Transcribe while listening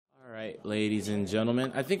right, ladies and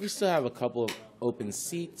gentlemen, I think we still have a couple of open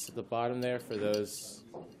seats at the bottom there for those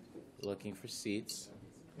looking for seats.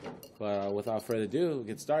 But without further ado, we'll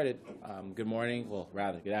get started. Good morning, well,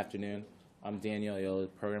 rather, good afternoon. I'm Daniel, Paola,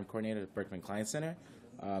 Program Coordinator at Berkman Klein Center.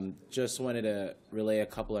 Just wanted to relay a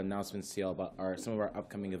couple of announcements to you about some of our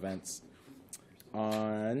upcoming events.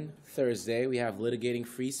 On Thursday, we have litigating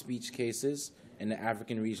free speech cases in the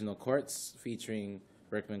African Regional Courts featuring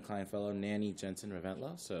Berkman Klein Fellow Nanny Jensen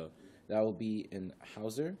Raventlow. So that will be in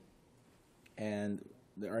Hauser. And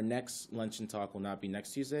our next luncheon talk will not be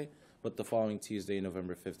next Tuesday, but the following Tuesday,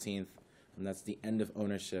 November 15th. And that's the end of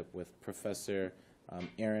ownership with Professor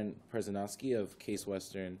Aaron Perzanowski of Case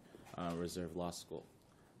Western Reserve Law School.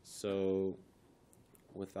 So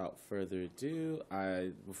without further ado,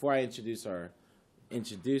 before I introduce our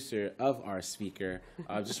introducer of our speaker,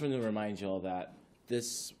 I just want to remind you all that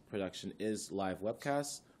this production is live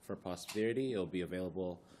webcast for posterity. It'll be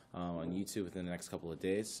available on YouTube within the next couple of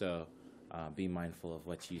days, so be mindful of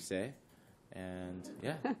what you say. And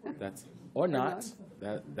yeah, that's, or not,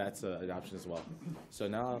 that's an option as well. So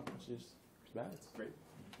now I'll introduce Matt. Great.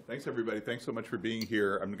 Thanks, everybody. Thanks so much for being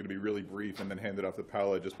here. I'm going to be really brief and then hand it off to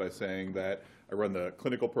Paola just by saying that I run the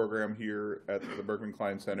clinical program here at the Berkman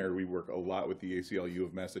Klein Center. We work a lot with the ACLU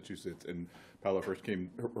of Massachusetts, and Paola her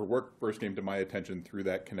work first came to my attention through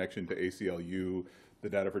that connection to ACLU. The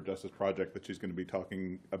Data for Justice project that she's going to be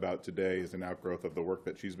talking about today is an outgrowth of the work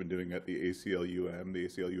that she's been doing at the ACLU, the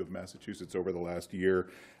ACLU of Massachusetts, over the last year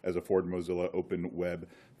as a Ford Mozilla Open Web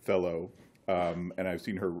Fellow. And I've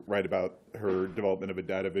seen her write about her development of a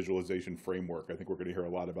data visualization framework. I think we're going to hear a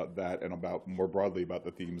lot about that and about more broadly about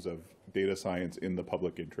the themes of data science in the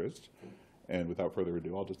public interest. And without further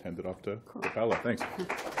ado, I'll just hand it off to Paola. Thanks.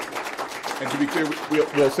 And to be clear,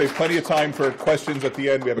 we'll save plenty of time for questions at the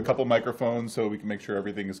end. We have a couple microphones so we can make sure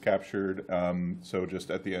everything is captured. So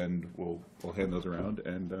just at the end, we'll hand those around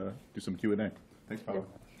and do some Q&A. Thanks, Paola.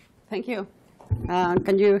 Thank you.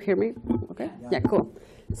 Can you hear me? Okay. Yeah, cool.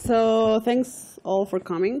 So thanks all for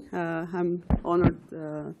coming. I'm honored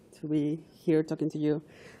to be here talking to you,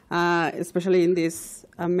 especially in this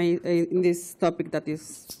topic that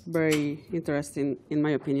is very interesting, in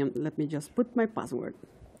my opinion. Let me just put my password.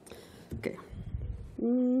 Okay.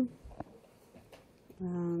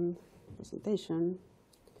 Presentation.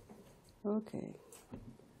 Okay.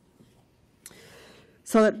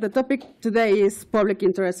 So the topic today is public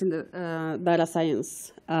interest in the data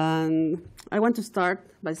science. And I want to start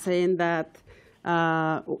by saying that,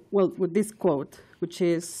 with this quote, which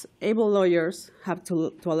is, able lawyers have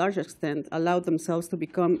to a large extent allowed themselves to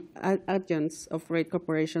become agents of great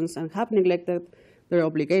corporations and have neglected their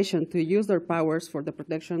obligation to use their powers for the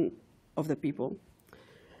protection of the people.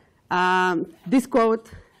 This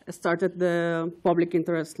quote started the public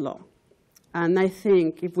interest law. And I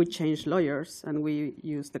think if we change lawyers and we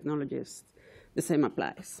use technologists, the same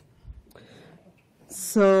applies.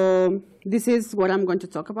 So this is what I'm going to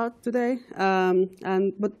talk about today.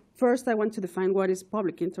 But first, I want to define what is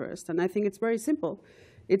public interest. And I think it's very simple.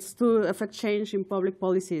 It's to effect change in public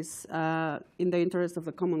policies in the interest of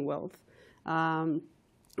the Commonwealth, and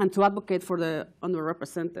to advocate for the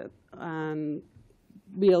underrepresented and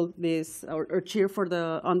build this, or cheer for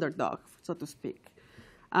the underdog, so to speak.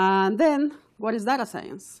 And then, what is data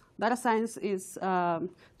science? Data science is to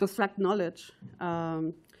extract knowledge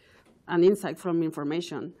and insight from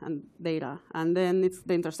information and data. And then it's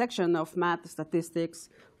the intersection of math, statistics,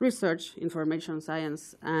 research, information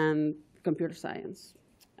science, and computer science.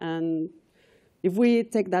 And if we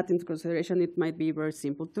take that into consideration, it might be very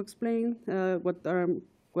simple to explain what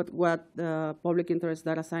public interest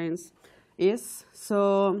data science is.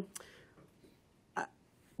 So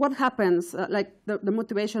what happens, like the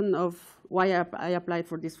motivation of why I applied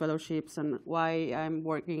for these fellowships and why I'm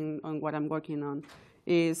working on what I'm working on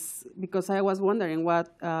is because I was wondering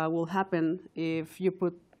what will happen if you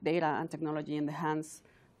put data and technology in the hands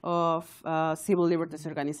of civil liberties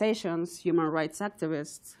organizations, human rights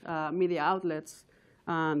activists, media outlets,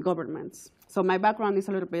 and governments. So my background is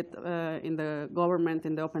a little bit in the government,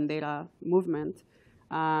 in the open data movement,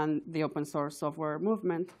 and the open source software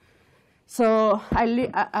movement. So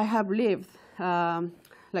I have lived,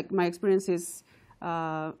 like my experience is,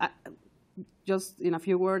 just in a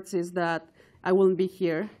few words, is that I wouldn't be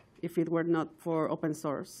here if it were not for open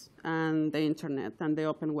source and the internet and the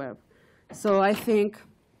open web. So I think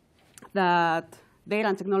that data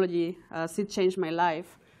and technology, as it changed my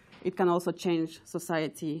life, it can also change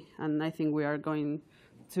society. And I think we are going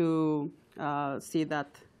to see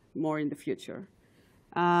that more in the future.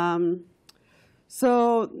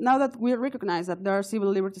 So now that we recognize that there are civil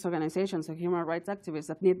liberties organizations and human rights activists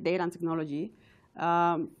that need data and technology,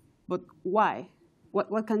 but why?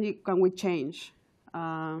 What can we change?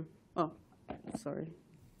 Oh, sorry.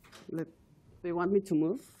 Do you want me to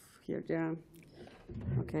move here? Yeah.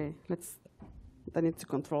 Okay. I need to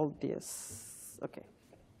control this. Okay.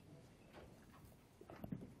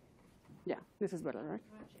 Yeah, this is better, right?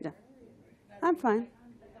 Yeah. I'm fine.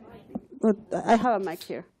 But I have a mic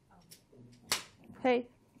here. Hey.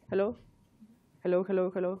 Hello. Hello. Hello.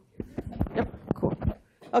 Hello. Yep. Cool.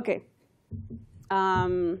 Okay.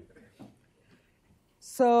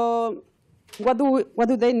 So what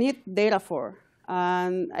do they need data for?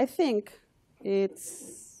 And I think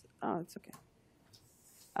it's okay.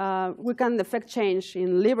 We can affect change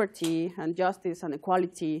in liberty and justice and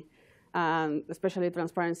equality, and especially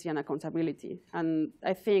transparency and accountability. And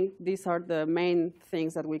I think these are the main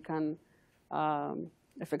things that we can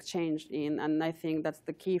affect change in. And I think that's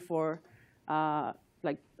the key for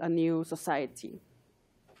like a new society.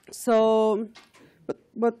 So,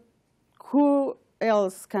 but who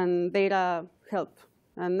else can data help?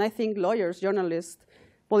 And I think lawyers, journalists,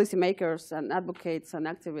 policymakers, and advocates and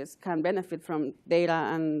activists can benefit from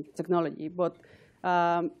data and technology. But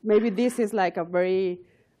maybe this is like a very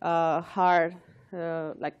hard,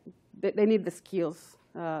 like they need the skills.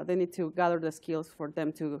 They need to gather the skills for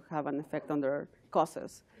them to have an effect on their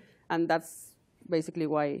causes. And that's basically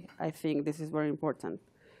why I think this is very important.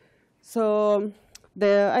 So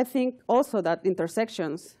I think also that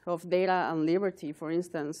intersections of data and liberty, for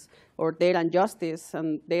instance, or data and justice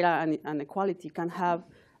and data and equality can have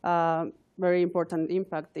very important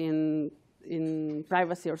impact in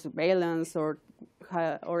privacy or surveillance or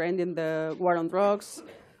ending the war on drugs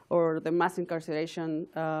or the mass incarceration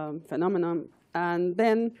phenomenon. And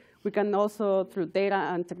then we can also, through data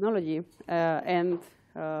and technology, end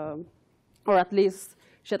or at least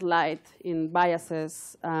shed light in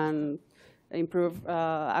biases and improve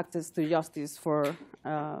access to justice for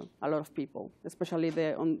a lot of people, especially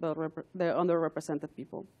the underrepresented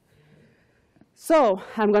people. So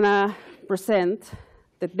I'm going to present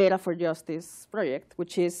the Data for Justice project,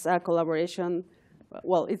 which is a collaboration.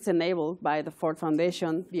 Well, it's enabled by the Ford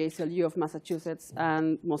Foundation, the ACLU of Massachusetts,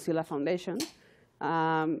 and Mozilla Foundation.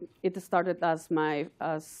 It started as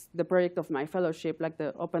the project of my fellowship, like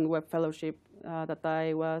the Open Web Fellowship that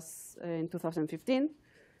I was in 2015.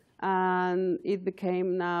 And it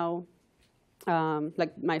became now,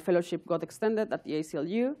 like my fellowship got extended at the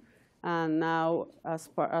ACLU. And now, as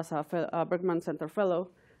a Berkman Center Fellow,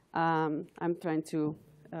 I'm trying to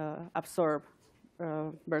absorb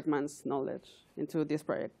Berkman's knowledge into this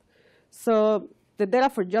project. So the Data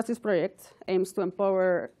for Justice project aims to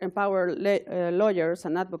empower lawyers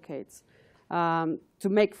and advocates to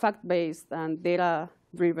make fact-based and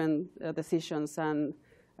data-driven decisions and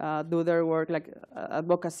do their work like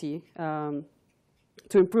advocacy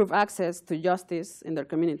to improve access to justice in their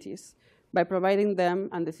communities by providing them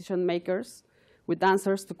and decision makers with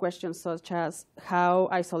answers to questions such as how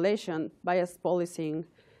isolation, biased policing,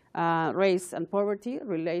 race, and poverty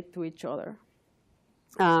relate to each other.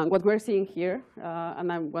 What we're seeing here,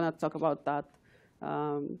 and I'm going to talk about that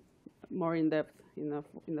more in depth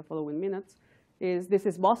in the following minutes, is this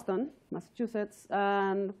is Boston, Massachusetts,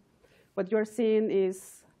 and what you're seeing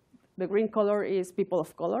is the green color is people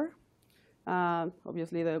of color.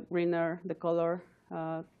 Obviously, the greener the color,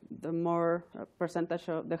 the more percentage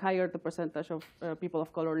of, the higher the percentage of people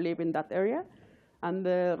of color live in that area. And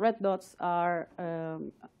the red dots are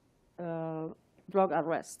drug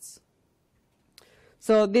arrests.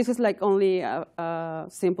 So this is like only a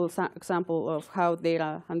simple example of how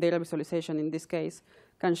data and data visualization in this case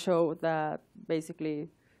can show that basically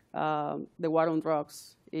the war on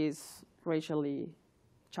drugs is racially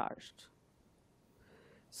charged.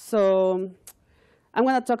 So I'm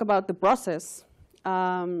going to talk about the process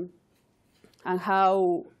and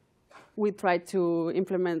how we try to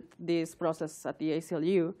implement this process at the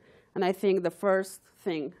ACLU. And I think the first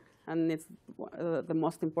thing, and it's the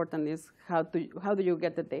most important, is how do you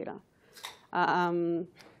get the data?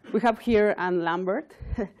 We have here Anne Lambert,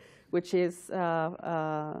 which is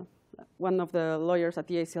one of the lawyers at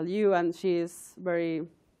the ACLU, and she is very,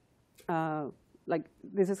 like,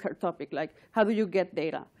 this is her topic, like, how do you get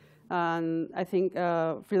data? And I think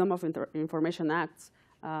Freedom of Information Acts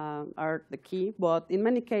are the key, but in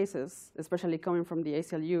many cases, especially coming from the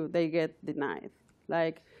ACLU, they get denied.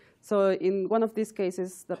 Like, so in one of these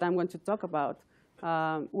cases that I'm going to talk about,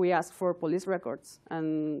 we asked for police records,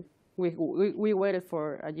 and we waited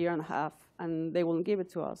for a year and a half, and they wouldn't give it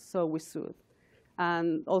to us, so we sued.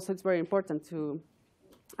 And also, it's very important to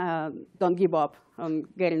don't give up on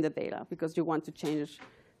getting the data, because you want to change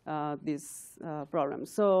this problem.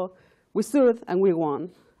 So we sued, and we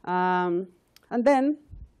won. And then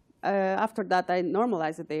after that, I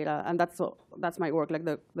normalize the data, and that's my work. Like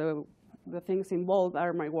the things involved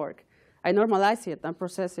are my work. I normalize it and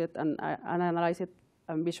process it and analyze it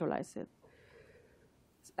and visualize it.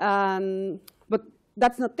 But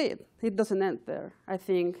that's not it. It doesn't end there. I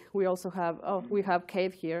think we also have, we have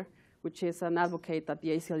Kate here, which is an advocate at the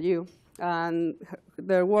ACLU. And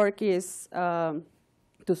their work is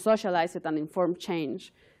to socialize it and inform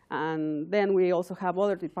change. And then we also have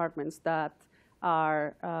other departments that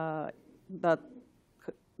are,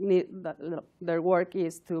 their work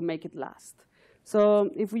is to make it last. So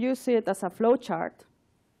if you see it as a flow chart,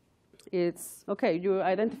 it's, OK, you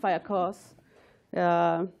identify a cause.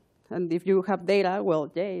 And if you have data,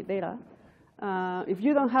 well, yay, data. If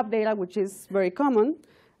you don't have data, which is very common,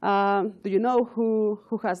 do you know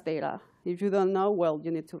who has data? If you don't know, well,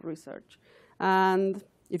 you need to research. And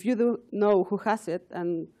if you do know who has it,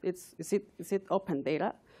 and is it open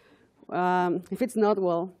data? If it's not,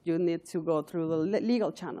 well, you need to go through the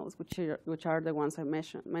legal channels, which are the ones I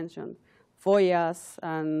mentioned, FOIAs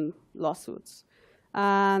and lawsuits.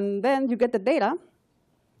 And then you get the data.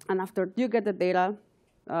 And after you get the data,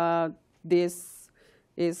 this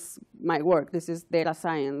is my work. This is data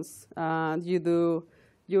science. You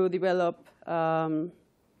develop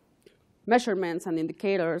measurements and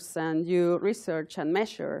indicators, and you research and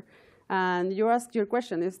measure. And you ask your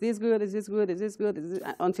question, is this good, is this good, is this good,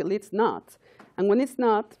 until it's not. And when it's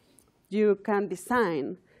not, you can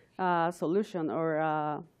design a solution or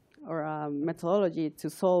a methodology to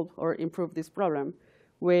solve or improve this problem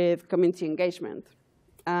with community engagement.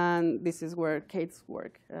 And this is where Kate's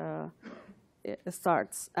work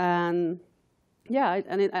starts. And yeah,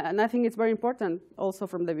 and I think it's very important also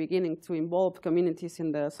from the beginning to involve communities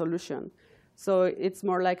in the solution. So it's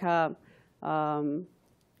more like a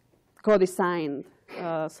co-designed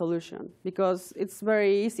solution, because it's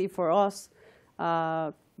very easy for us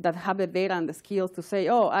that have the data and the skills to say,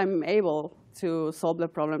 oh, I'm able to solve the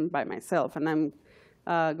problem by myself, and I'm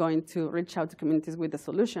going to reach out to communities with the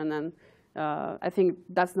solution. And I think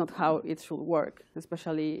that's not how it should work,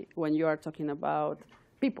 especially when you are talking about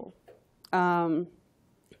people.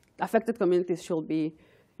 Affected communities should be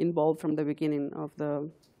involved from the beginning of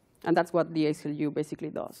and that's what the ACLU basically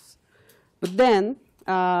does. But then,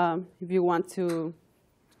 if you want to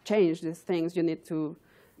change these things, you need to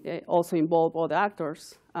also involve other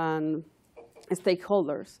actors and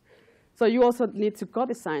stakeholders. So you also need to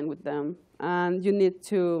co-design with them, and you need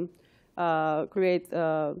to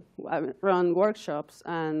run workshops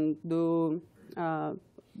and do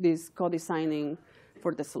this co-designing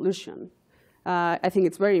for the solution. I think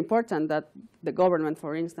it's very important that the government,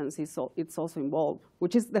 for instance, it's also involved,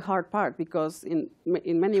 which is the hard part, because in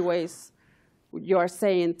many ways, you are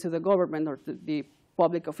saying to the government or to the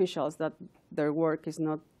public officials that their work is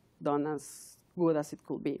not done as good as it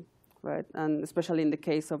could be, right? And especially in the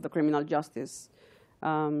case of the criminal justice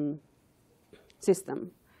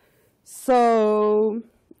system. So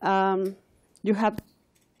you have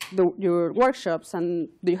your workshops, and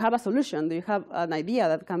do you have a solution? Do you have an idea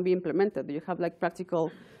that can be implemented? Do you have like practical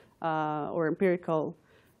or empirical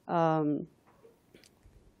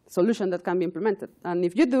solution that can be implemented? And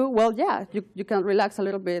if you do, well, yeah, you can relax a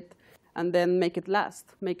little bit and then make it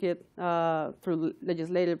last. Make it through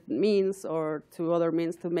legislative means or to other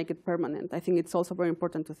means to make it permanent. I think it's also very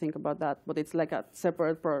important to think about that, but it's like a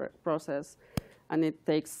separate process, and it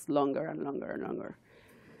takes longer and longer and longer.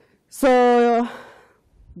 So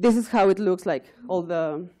this is how it looks like.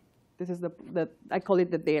 This is I call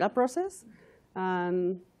it the data process.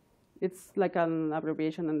 And it's like an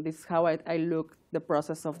abbreviation, and this is how I look the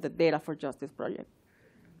process of the Data for Justice project.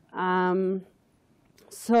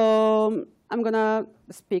 So I'm going to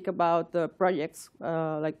speak about the projects,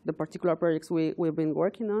 like the particular projects we've been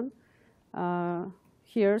working on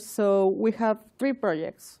here. So we have 3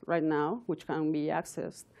 projects right now which can be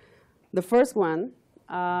accessed. The first one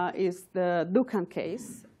is the Dukhan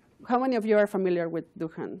case. How many of you are familiar with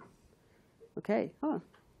Dukhan? OK, oh,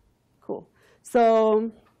 cool.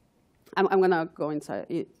 So I'm going to go inside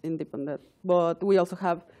in deep on that. But we also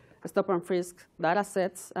have stop and frisk data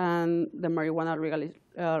sets and the marijuana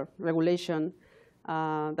regulation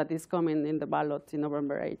that is coming in the ballot in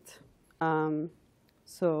November 8th.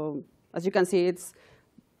 So as you can see, it's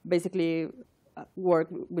basically work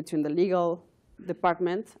between the legal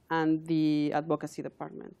department and the advocacy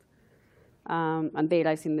department. And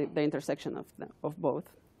data is in the intersection of both.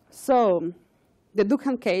 So the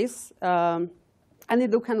Dukhan case, Annie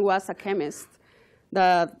Dukhan was a chemist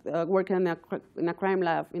that worked in a crime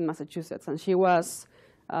lab in Massachusetts. And she was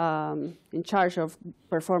in charge of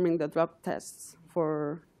performing the drug tests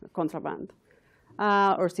for contraband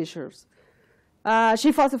or seizures.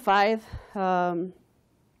 She falsified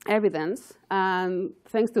evidence, and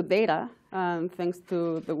thanks to data and thanks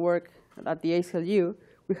to the work at the ACLU,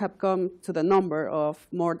 we have come to the number of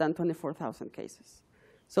more than 24,000 cases.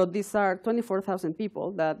 So these are 24,000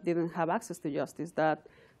 people that didn't have access to justice, that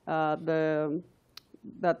their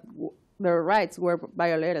rights were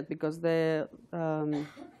violated because I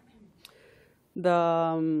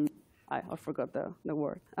forgot the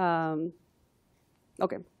word.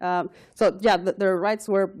 Okay, so yeah, their rights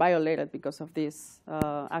were violated because of this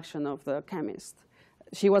action of the chemist.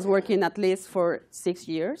 She was working at least for 6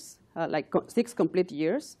 years, like 6 complete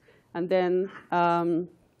years, and then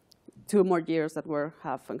 2 more years that were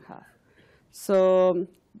half and half. So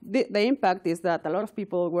the impact is that a lot of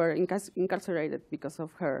people were incarcerated because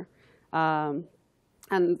of her.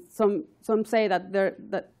 And some say that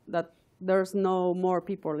there's no more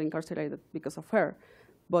people incarcerated because of her.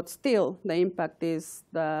 But still, the impact is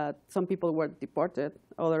that some people were deported.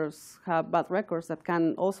 Others have bad records that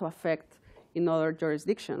can also affect in other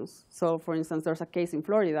jurisdictions. So, for instance, there's a case in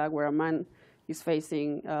Florida where a man is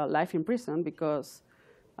facing life in prison because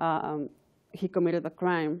he committed a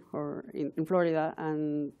crime in Florida,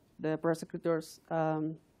 and the prosecutors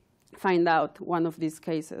find out one of these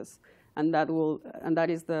cases, and that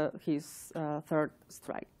is his 3rd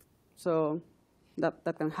strike. So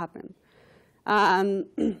that can happen. And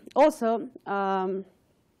also,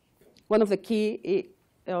 one of the key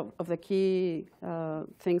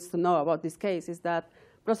things to know about this case is that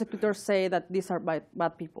prosecutors say that these are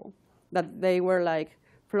bad people, that they were like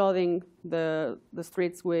flooding the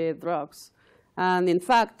streets with drugs. And in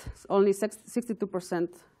fact, only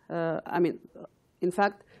 62%, in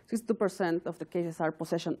fact, 62% of the cases are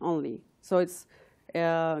possession only. So it's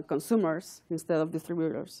consumers instead of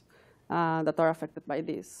distributors that are affected by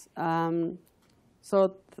this.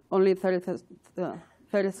 So only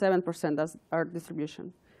 37% are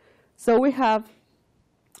distribution. So we have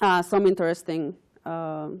some interesting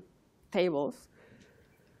tables.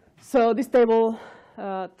 So this table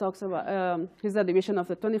talks about is the division of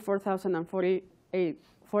the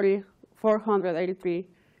 24,483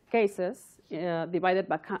 cases divided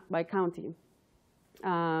by county,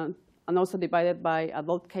 and also divided by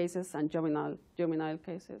adult cases and juvenile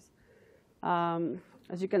cases.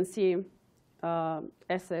 As you can see,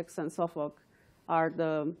 Essex and Suffolk are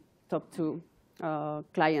the top 2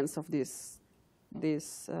 clients of this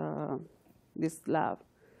lab.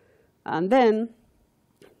 And then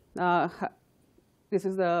this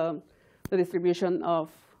is the distribution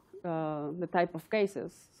of the type of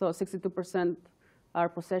cases. So 62% are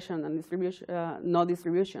possession and distribution, no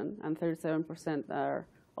distribution, and 37%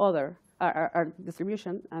 are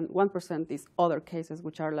distribution, and 1% is other cases,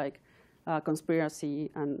 which are like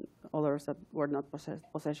conspiracy and others that were not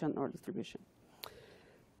possession or distribution.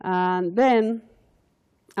 And then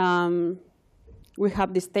we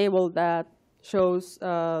have this table that shows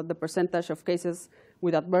the percentage of cases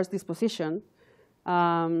with adverse disposition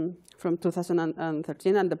from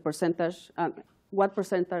 2013, and the percentage, what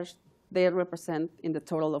percentage they represent in the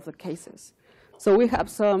total of the cases. So we have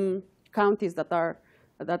some counties that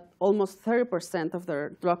almost 30% of their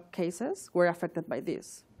drug cases were affected by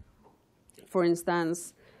this. For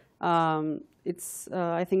instance, I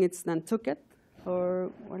think it's Nantucket,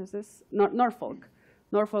 or what is this? Norfolk.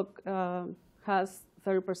 Norfolk has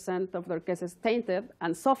 30% of their cases tainted,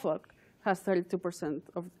 and Suffolk has 32%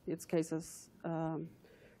 of its cases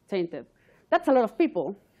tainted. That's a lot of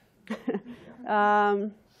people.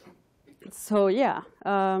 So yeah,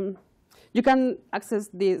 you can access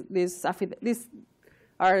these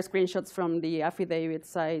are screenshots from the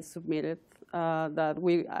affidavits I submitted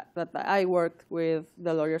that I worked with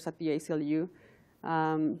the lawyers at the ACLU.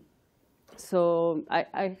 So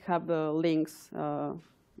I have the links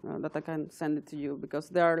that I can send it to you, because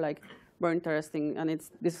they are like very interesting, and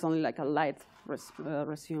this is only like a light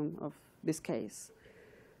resume of this case.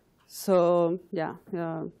 So yeah,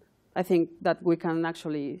 I think that we can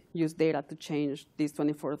actually use data to change these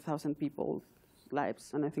 24,000 people's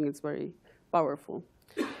lives, and I think it's very powerful.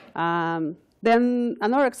 Then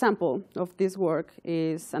another example of this work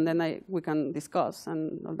is, and then we can discuss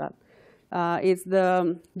and all that, is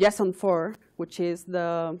the yes on 4, which is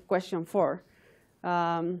the question 4.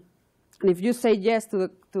 And if you say yes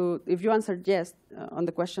if you answer yes on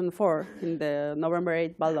the question 4 in the November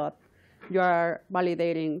 8 ballot, you are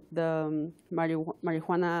validating the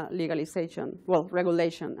marijuana legalization,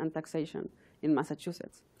 regulation and taxation in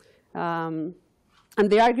Massachusetts. And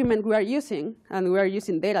the argument we are using, and we are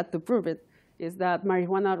using data to prove it, is that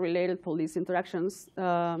marijuana-related police interactions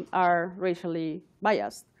are racially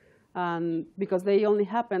biased, because they only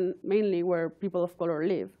happen mainly where people of color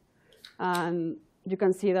live. And you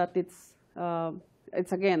can see that it's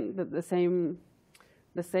again the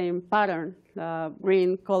same pattern.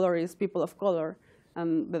 Green color is people of color,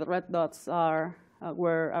 and the red dots are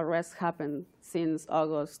where arrests happened since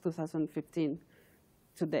August 2015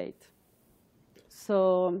 to date.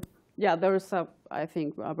 So yeah, there's I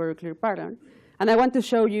think a very clear pattern, and I want to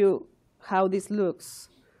show you how this looks.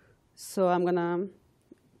 So I'm gonna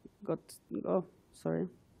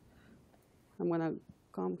I'm gonna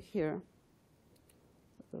come here.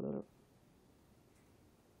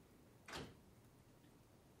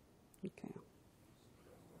 Okay.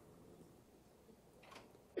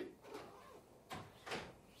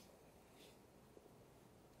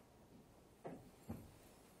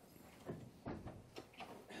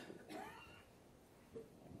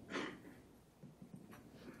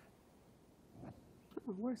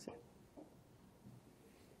 Oh, where is it?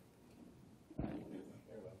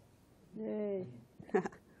 Yay.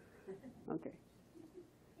 Okay.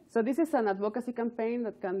 So this is an advocacy campaign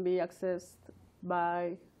that can be accessed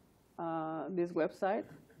by this website,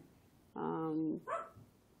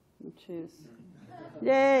 which is,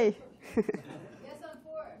 yay. Yes, I'm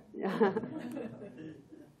for. Yeah.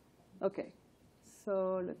 Okay.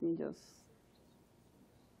 So let me just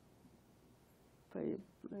play.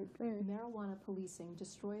 Marijuana policing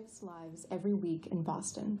destroys lives every week in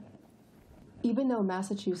Boston. Even though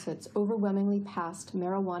Massachusetts overwhelmingly passed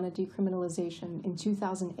marijuana decriminalization in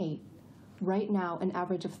 2008, right now an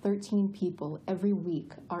average of 13 people every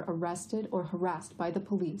week are arrested or harassed by the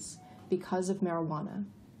police because of marijuana.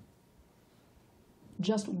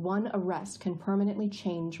 Just one arrest can permanently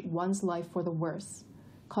change one's life for the worse,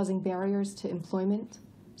 causing barriers to employment,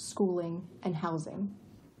 schooling, and housing.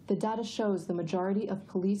 The data shows the majority of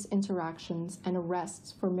police interactions and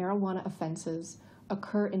arrests for marijuana offenses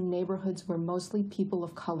occur in neighborhoods where mostly people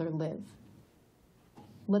of color live.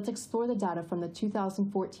 Let's explore the data from the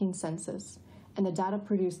 2014 census and the data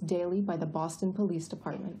produced daily by the Boston Police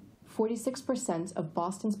Department. 46% of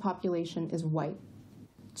Boston's population is white,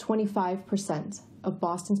 25% of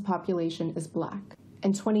Boston's population is black,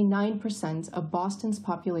 and 29% of Boston's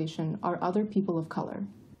population are other people of color.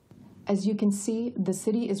 As you can see, the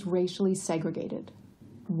city is racially segregated.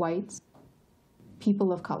 White,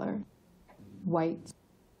 people of color. White,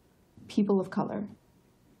 people of color.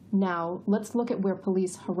 Now, let's look at where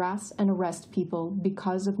police harass and arrest people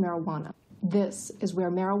because of marijuana. This is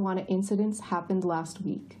where marijuana incidents happened last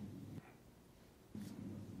week.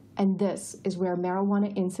 And this is where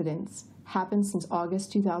marijuana incidents happened since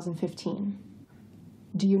August 2015.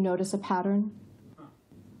 Do you notice a pattern?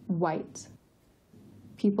 White,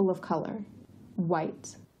 people of color.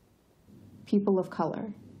 White, people of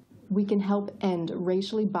color. We can help end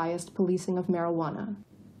racially biased policing of marijuana.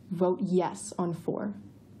 Vote yes on 4.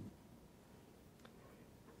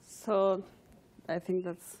 So I think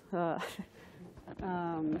that's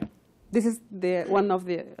this is one of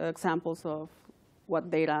the examples of what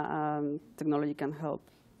data and technology can help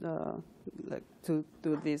to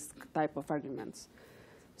do this type of arguments.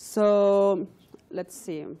 So let's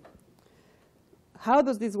see. How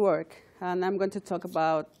does this work? And I'm going to talk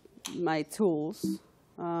about my tools.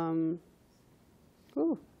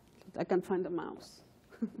 Ooh, I can't find the mouse.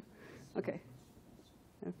 Okay.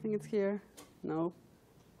 I think it's here. No.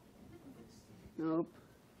 Nope.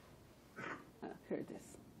 Here it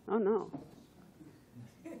is. Oh, no.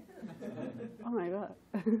 Oh, my God.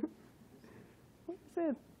 What is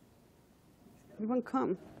it? It won't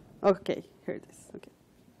come. Okay, here it is. Okay.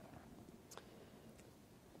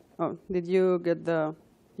 Oh, did you get the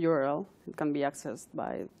URL? It can be accessed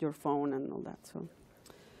by your phone and all that. So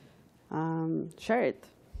share it.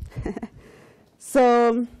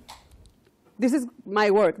 So this is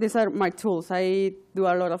my work. These are my tools. I do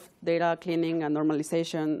a lot of data cleaning and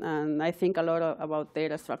normalization, and I think a lot about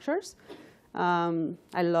data structures.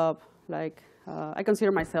 I love, I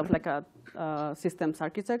consider myself like a systems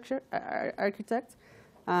architect,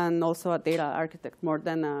 and also a data architect more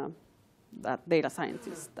than a data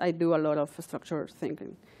scientist. I do a lot of structure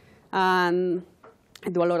thinking. And I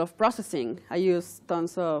do a lot of processing. I use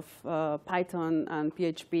tons of Python and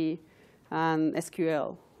PHP and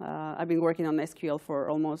SQL. I've been working on SQL for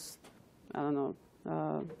almost,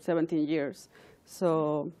 17 years.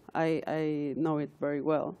 So I know it very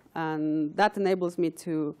well. And that enables me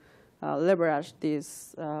to leverage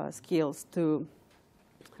these skills to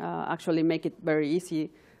actually make it very easy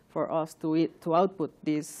for us to output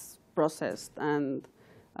this processed and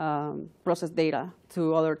processed data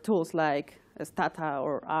to other tools like Stata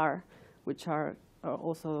or R, which are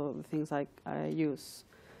also the things I use.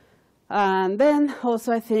 And then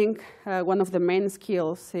also I think one of the main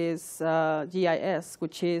skills is GIS,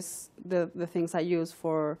 which is the things I use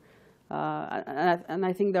for, and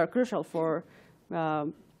I think they're crucial for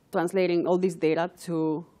translating all this data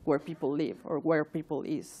to where people live or where people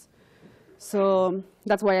is. So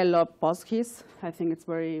that's why I love PostGIS. I think it's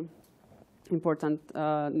very important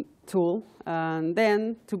tool. And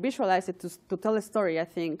then to visualize it, to tell a story, I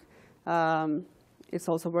think it's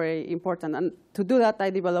also very important. And to do that, I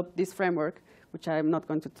developed this framework, which I'm not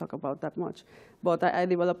going to talk about that much. But I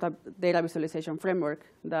developed a data visualization framework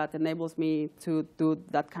that enables me to do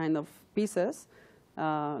that kind of pieces,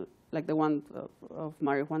 like the one of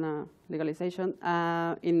marijuana legalization,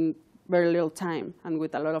 in very little time and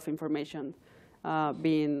with a lot of information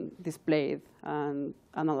being displayed and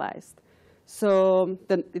analyzed. So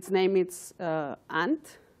its name is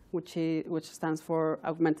ANT, which stands for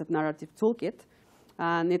Augmented Narrative Toolkit.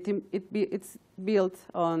 And it's built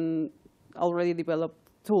on already developed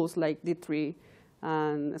tools like D3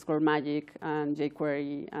 and SquareMagic and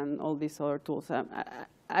jQuery and all these other tools.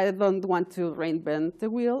 I don't want to reinvent the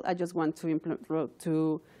wheel. I just want to implement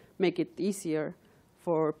to make it easier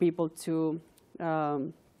for people to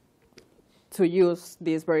use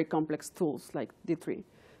these very complex tools like D3.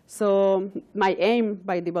 So my aim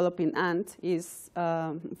by developing ANT is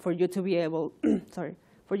for you to be able,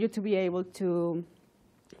 to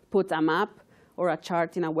put a map or a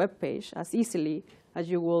chart in a web page as easily as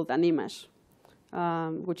you would an image,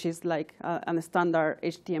 which is like a standard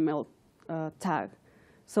HTML tag.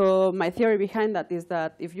 So my theory behind that is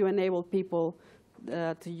that if you enable people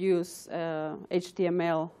to use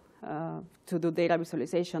HTML to do data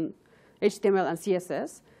visualization, HTML and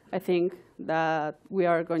CSS, I think that we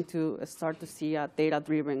are going to start to see a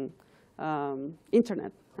data-driven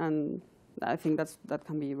internet. And I think that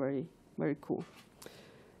can be very, very cool.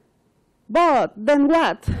 But then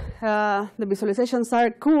what? The visualizations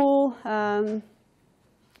are cool.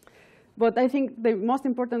 But I think the most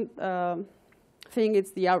important thing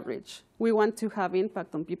is the outreach. We want to have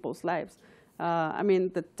impact on people's lives. I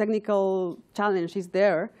mean, the technical challenge is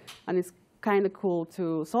there, and it's kind of cool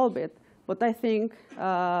to solve it. But I think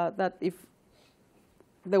that if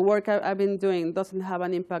the work I've been doing doesn't have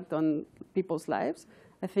an impact on people's lives,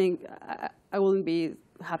 I think I wouldn't be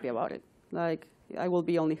happy about it. Like, I will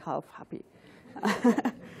be only half happy.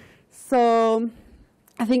 So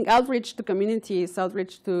I think outreach to communities,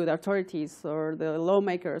 outreach to the authorities or the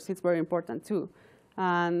lawmakers, it's very important too.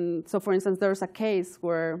 And so, for instance, there's a case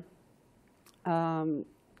where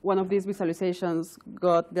one of these visualizations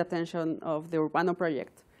got the attention of the Urbano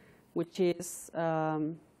project, which is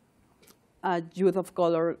a youth of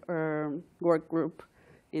color work group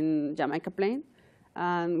in Jamaica Plain.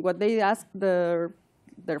 And what they asked their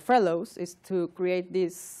fellows is to create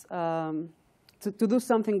this, to do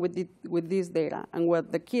something with this data. And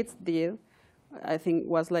what the kids did, I think,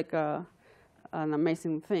 was like an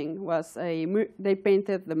amazing thing, was they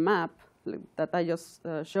painted the map that I just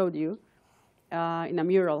showed you in a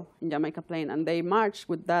mural in Jamaica Plain. And they marched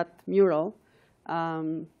with that mural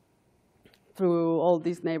through all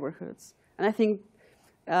these neighborhoods. And I think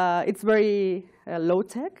it's very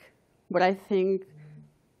low-tech, but I think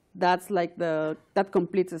that's like that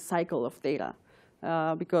completes the cycle of data,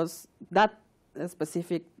 because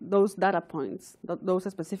those data points, those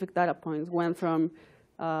specific data points went from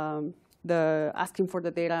the asking for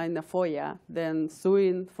the data in the FOIA, then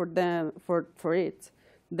suing for it,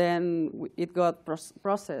 then it got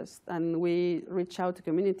processed, and we reached out to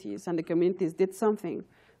communities, and the communities did something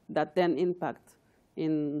that then impact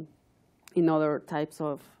in other types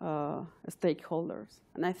of stakeholders.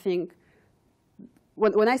 And I think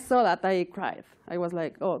when I saw that, I cried. I was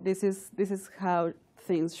like, oh, this is how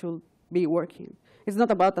things should be working. It's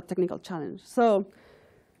not about a technical challenge. So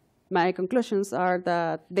my conclusions are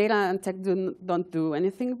that data and tech don't do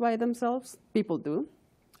anything by themselves. People do.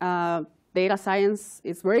 Data science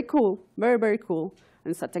is very cool, very, very cool,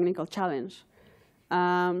 and it's a technical challenge.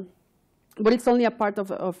 But it's only a part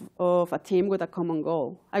of a team with a common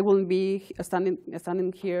goal. I wouldn't be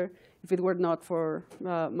standing here if it were not for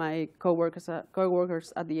my coworkers at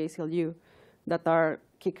the ACLU that are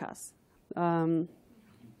kick-ass.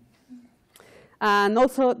 And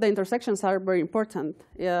also, the intersections are very important.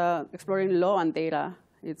 Exploring law and data,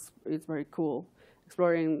 it's very cool.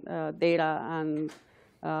 Exploring data and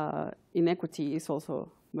inequity is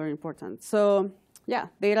also very important. So yeah,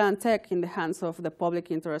 data and tech in the hands of the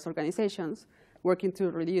public interest organizations working to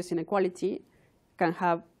reduce inequality can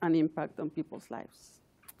have an impact on people's lives.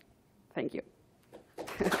 Thank you.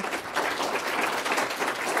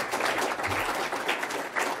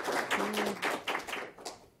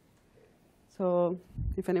 So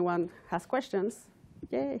if anyone has questions,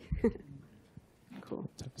 yay. Cool.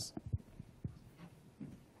 Thanks.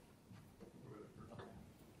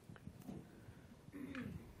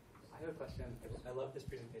 I have a question. I love this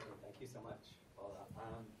presentation. Thank you so much, Paola.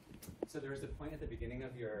 So there was a point at the beginning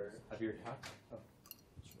of your talk. Oh.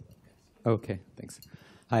 Okay, thanks.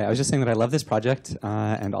 Hi, I was just saying that I love this project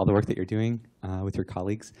and all the work that you're doing with your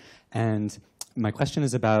colleagues. And my question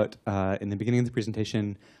is about, in the beginning of the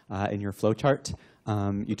presentation, in your flowchart,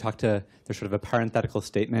 you talked to, there's sort of a parenthetical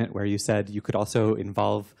statement where you said you could also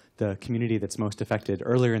involve the community that's most affected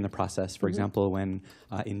earlier in the process, for example, when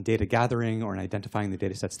in data gathering or in identifying the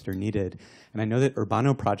data sets that are needed. And I know that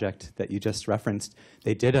Urbano project that you just referenced,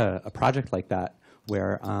 they did a project like that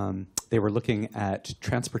where they were looking at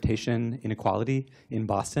transportation inequality in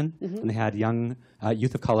Boston. And they had young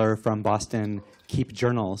youth of color from Boston keep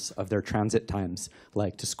journals of their transit times,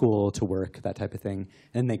 like to school, to work, that type of thing.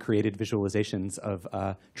 And they created visualizations of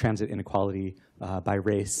transit inequality by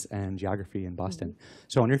race and geography in Boston.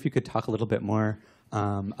 So I wonder if you could talk a little bit more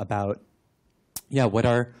about, yeah, what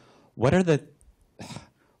are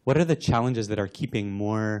the challenges that are keeping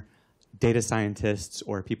more data scientists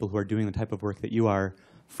or people who are doing the type of work that you are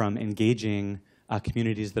from engaging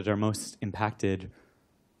communities that are most impacted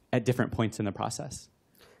at different points in the process?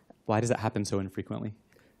 Why does that happen so infrequently?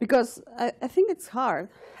 Because I think it's hard.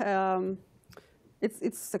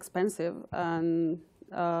 It's expensive, and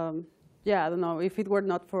yeah, I don't know. If it were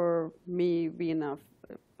not for me being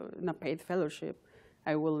in a paid fellowship,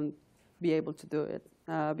 I wouldn't be able to do it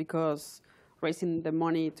because raising the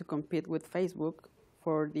money to compete with Facebook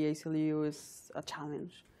for the ACLU is a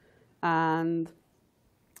challenge. And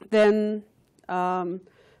then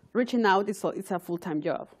reaching out, it's a full-time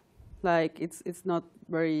job. Like, it's not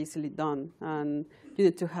very easily done. And you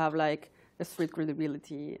need to have, like, a street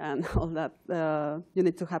credibility and all that. You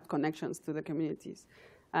need to have connections to the communities.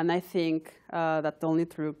 And I think that only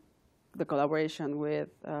through the collaboration with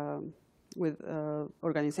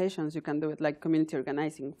organizations you can do it, like community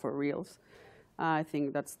organizing for reals. I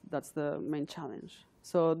think that's the main challenge.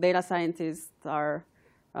 So data scientists are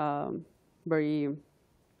very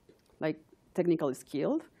like technically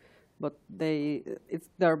skilled, but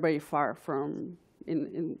they're very far from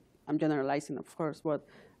I'm generalizing, of course, but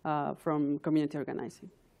from community organizing.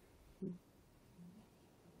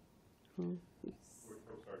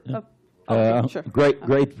 Sure.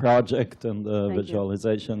 Great project, and the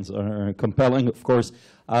visualizations are compelling, of course.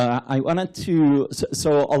 I wanted to,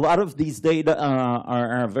 so a lot of these data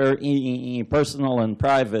are very personal and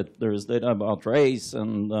private. There's data about race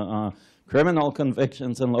and criminal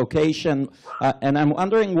convictions and location. And I'm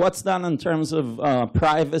wondering what's done in terms of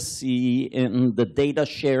privacy in the data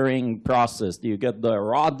sharing process. Do you get the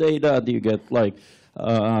raw data? Do you get like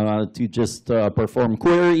to just perform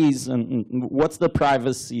queries? And what's the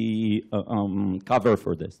privacy cover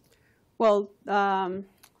for this? Well,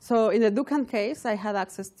 so in the Dukan case, I had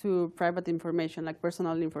access to private information, like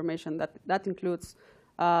personal information. That includes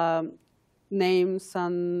names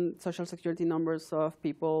and social security numbers of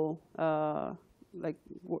people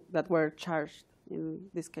that were charged in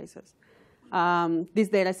these cases. This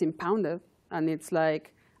data is impounded, and it's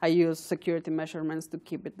like I use security measurements to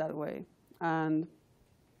keep it that way. And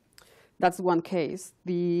that's one case.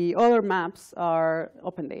 The other maps are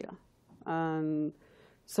open data. And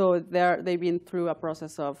so they've been through a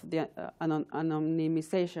process of the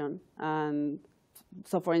anonymization. And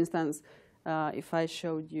so, for instance, if I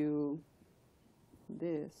showed you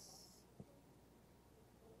this.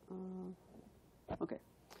 Okay.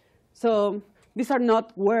 So these are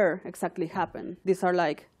not where exactly happened. These are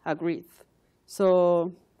like a grid.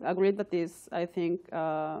 So a grid that is, I think,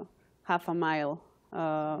 half a mile.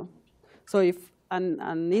 So if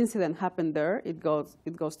an incident happened there, it goes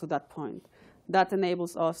to that point. That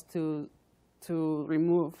enables us to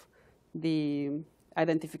remove the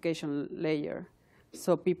identification layer.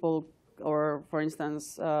 So people, or for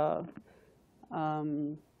instance, so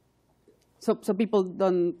people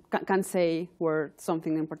can say where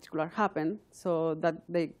something in particular happened, so that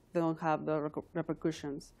they don't have the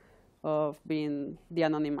repercussions of being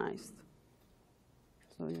de-anonymized.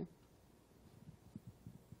 So yeah.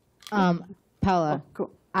 Paola, Oh,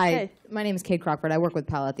 cool. My name is Kate Crockford. I work with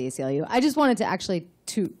Paola at the ACLU. I just wanted to actually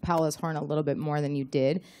toot Paola's horn a little bit more than you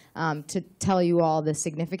did to tell you all the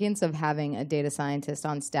significance of having a data scientist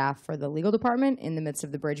on staff for the legal department in the midst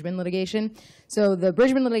of the Bridgman litigation. So the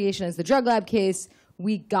Bridgman litigation is the drug lab case.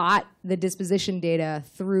 We got the disposition data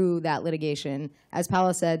through that litigation. As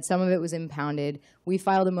Paola said, some of it was impounded. We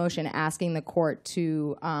filed a motion asking the court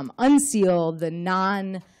to unseal the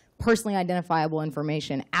non-personally identifiable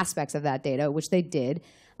information aspects of that data, which they did.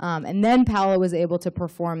 And then Paola was able to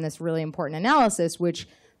perform this really important analysis, which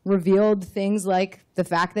revealed things like the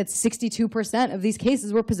fact that 62% of these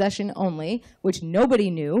cases were possession only, which nobody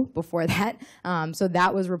knew before that. So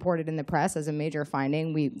that was reported in the press as a major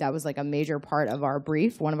finding. That was like a major part of our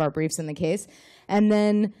brief, one of our briefs in the case. And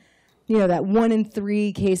then, you know, that 1 in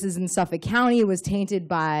 3 cases in Suffolk County was tainted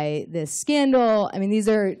by this scandal. I mean, these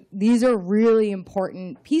are really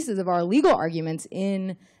important pieces of our legal arguments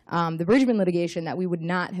in the Bridgman litigation that we would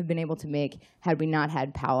not have been able to make had we not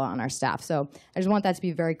had Paola on our staff. So I just want that to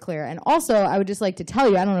be very clear. And also, I would just like to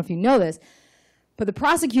tell you, I don't know if you know this, but the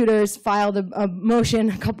prosecutors filed a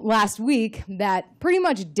motion last week that pretty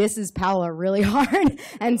much disses Paola really hard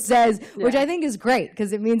and says, which I think is great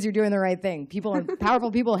because it means you're doing the right thing. People,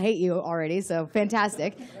 powerful people hate you already, so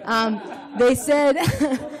fantastic. They said,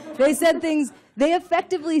 they said things, they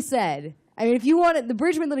effectively said, I mean, if you want it, the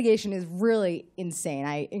Bridgman litigation is really insane.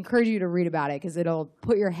 I encourage you to read about it because it'll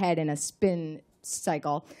put your head in a spin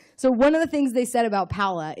cycle. So one of the things they said about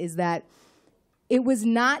Paola is that it was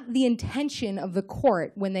not the intention of the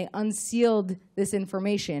court when they unsealed this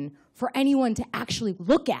information for anyone to actually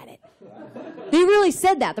look at it. They really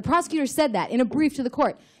said that. The prosecutor said that in a brief to the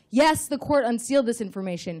court. Yes, the court unsealed this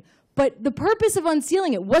information, but the purpose of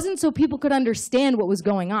unsealing it wasn't so people could understand what was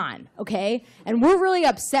going on, okay? And we're really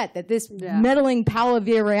upset that this meddling Paola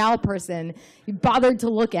Villarreal person bothered to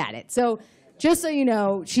look at it. So just so you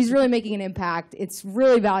know, she's really making an impact. It's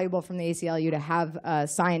really valuable from the ACLU to have a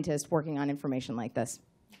scientist working on information like this.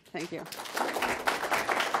 Thank you.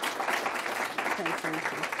 Thank you.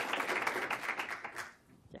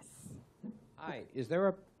 Yes. Hi. Is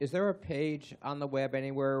there a page on the web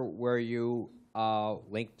anywhere where you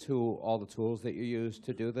link to all the tools that you use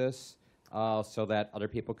to do this so that other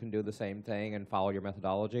people can do the same thing and follow your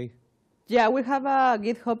methodology? Yeah, we have a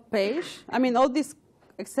GitHub page. I mean, all this,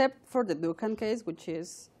 except for the Duncan case, which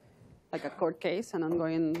is like a court case, an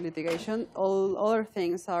ongoing litigation, all other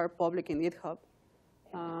things are public in GitHub.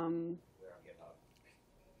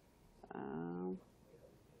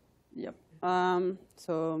 Yep.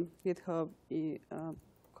 So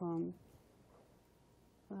GitHub.com.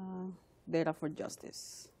 Data for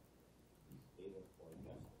Justice.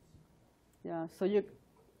 Yeah, so you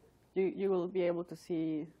will be able to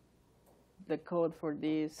see the code for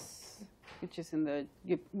this, which is in the,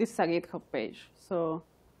 this is a GitHub page. So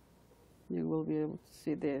you will be able to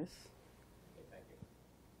see this.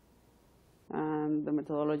 And the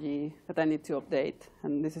methodology that I need to update.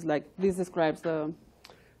 And this is like, this describes the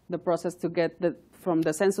process to get from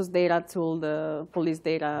the census data to the police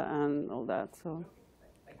data and all that. So.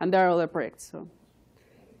 And there are other projects, so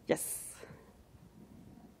yes.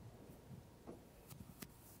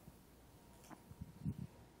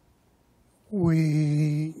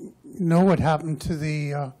 We know what happened to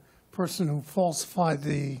the person who falsified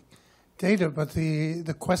the data, but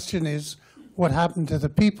the question is, what happened to the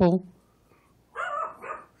people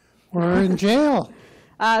who are in jail?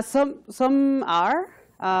 Some are.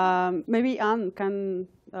 Maybe Anne can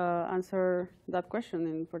answer that question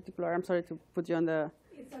in particular. I'm sorry to put you on the...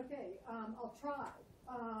 It's okay. I'll try.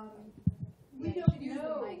 We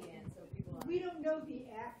don't know the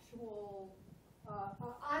actual.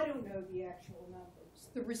 I don't know the actual numbers.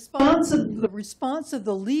 The response of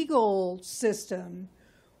the legal system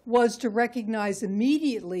was to recognize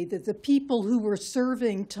immediately that the people who were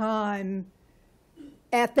serving time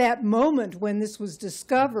at that moment when this was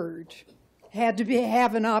discovered had to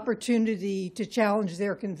have an opportunity to challenge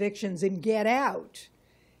their convictions and get out.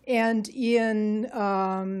 And in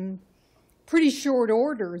pretty short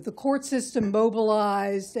order, the court system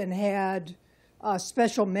mobilized and had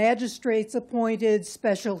special magistrates appointed,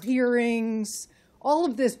 special hearings. All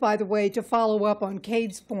of this, by the way, to follow up on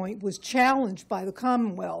Cade's point, was challenged by the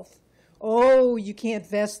Commonwealth. Oh, you can't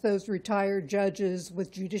vest those retired judges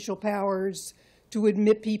with judicial powers to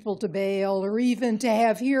admit people to bail, or even to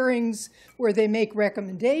have hearings where they make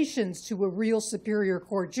recommendations to a real superior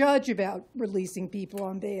court judge about releasing people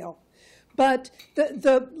on bail. But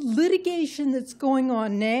the litigation that's going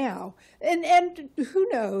on now, and who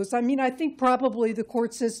knows, I mean, I think probably the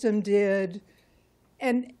court system did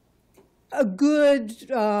a good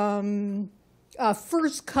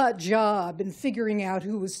first cut job in figuring out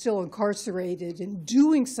who was still incarcerated and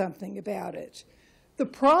doing something about it. The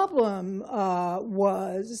problem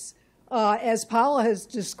was, as Paola has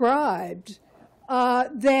described,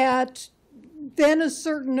 that then a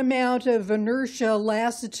certain amount of inertia,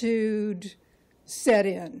 lassitude set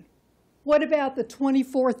in. What about the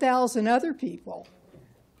 24,000 other people?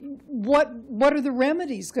 What are the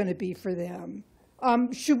remedies going to be for them?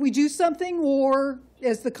 Should we do something? Or,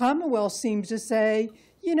 as the Commonwealth seems to say,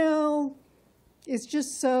 you know, is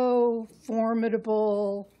just so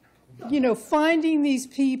formidable. You know, finding these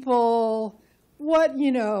people,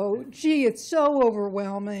 gee, it's so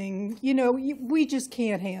overwhelming. You know, we just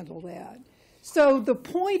can't handle that. So the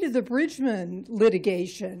point of the Bridgman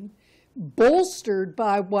litigation, bolstered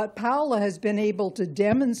by what Paola has been able to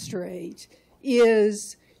demonstrate,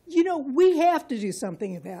 is, you know, we have to do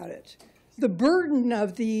something about it. The burden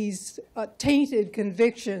of these tainted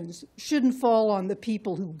convictions shouldn't fall on the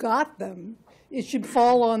people who got them. It should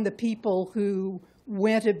fall on the people who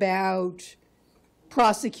went about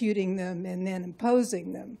prosecuting them and then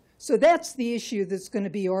imposing them. So that's the issue that's going to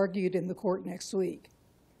be argued in the court next week.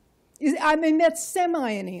 I mean, that's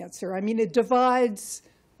semi an answer. I mean, it divides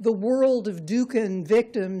the world of Dukan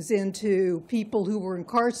victims into people who were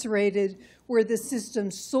incarcerated where the system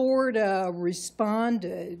sort of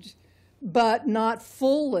responded, but not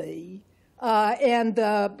fully, and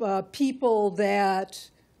the people that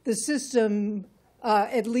the system,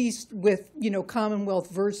 at least with, you know, Commonwealth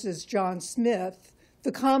versus John Smith,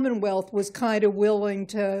 the Commonwealth was kind of willing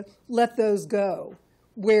to let those go,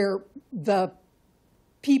 where the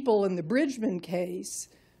people in the Bridgman case,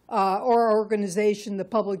 or our organization, the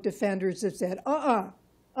public defenders, have said,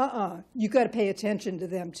 you got to pay attention to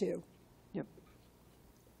them too. Yep.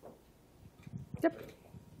 Yep.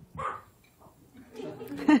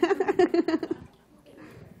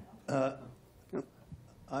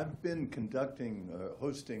 I've been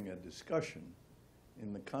hosting a discussion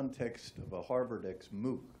in the context of a Harvard X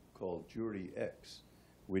MOOC called Jury X,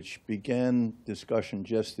 which began discussion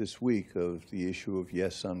just this week of the issue of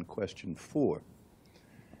yes on question 4.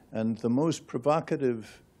 And the most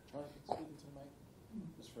provocative...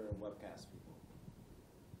 Just for webcast people.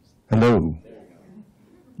 Hello.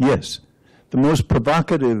 Yes. The most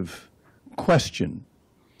provocative question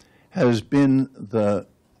has been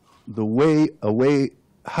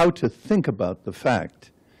how to think about the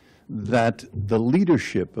fact that the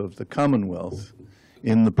leadership of the Commonwealth,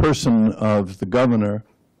 in the person of the governor,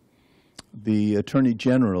 the Attorney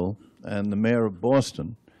General, and the Mayor of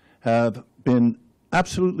Boston, have been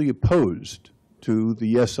absolutely opposed to the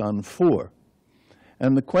yes on 4.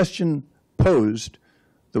 And the question posed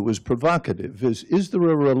that was provocative is there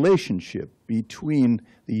a relationship between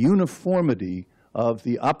the uniformity of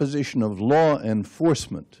the opposition of law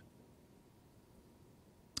enforcement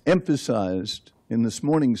emphasized in this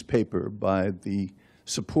morning's paper by the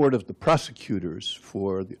support of the prosecutors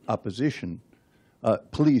for the opposition,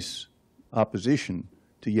 police opposition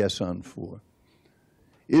to yes on 4?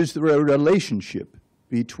 Is there a relationship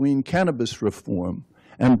between cannabis reform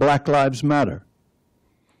and Black Lives Matter?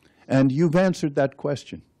 And you've answered that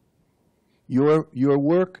question. Your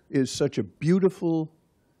work is such a beautiful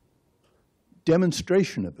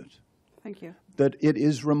demonstration of it. Thank you. That it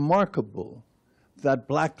is remarkable that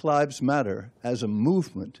Black Lives Matter as a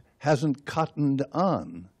movement hasn't cottoned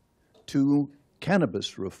on to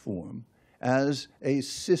cannabis reform as a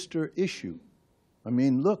sister issue. I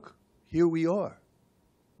mean, look, here we are.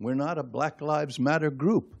 We're not a Black Lives Matter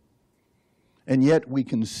group. And yet we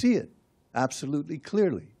can see it absolutely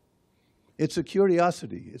clearly. It's a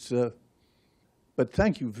curiosity. But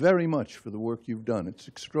thank you very much for the work you've done. It's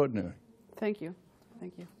extraordinary. Thank you.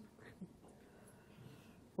 Thank you.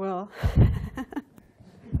 Well,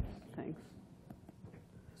 thanks.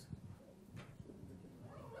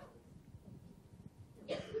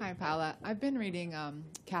 Hi, Paola. I've been reading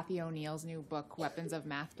Kathy O'Neill's new book, Weapons of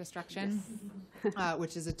Math Destruction,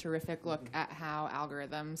 which is a terrific look at how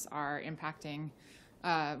algorithms are impacting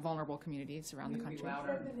vulnerable communities around the country.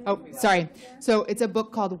 Oh, sorry. So it's a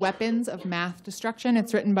book called Weapons of Math Destruction.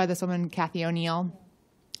 It's written by this woman, Kathy O'Neill,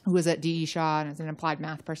 who was at D.E. Shaw and is an applied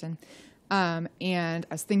math person. And I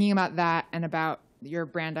was thinking about that and about your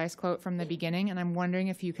Brandeis quote from the beginning, and I'm wondering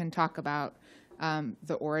if you can talk about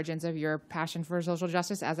the origins of your passion for social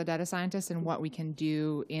justice as a data scientist and what we can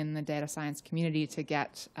do in the data science community to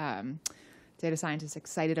get data scientists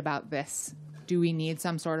excited about this. Do we need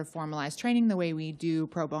some sort of formalized training the way we do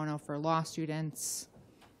pro bono for law students?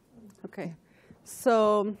 Okay.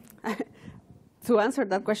 So to answer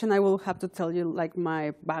that question, I will have to tell you like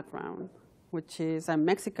my background, which is I'm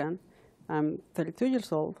Mexican. I'm 32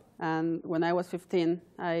 years old. And when I was 15,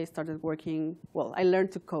 I started working, well, I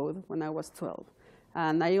learned to code when I was 12.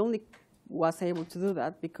 And I only was able to do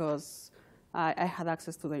that because I had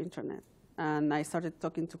access to the internet. And I started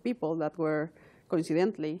talking to people that were,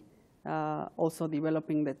 coincidentally, also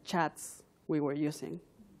developing the chats we were using.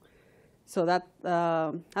 So that,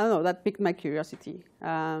 I don't know, that piqued my curiosity.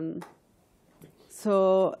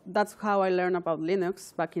 So that's how I learned about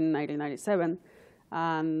Linux back in 1997.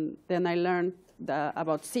 And then I learned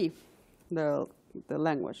about C, the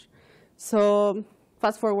language. So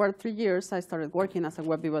fast forward 3 years, I started working as a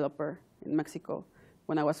web developer in Mexico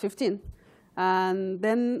when I was 15. And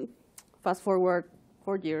then fast forward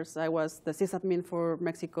 4 years, I was the sysadmin for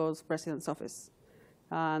Mexico's president's office.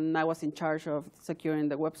 And I was in charge of securing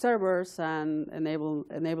the web servers and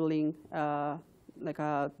enabling like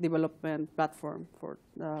a development platform for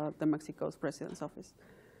the Mexico's president's office.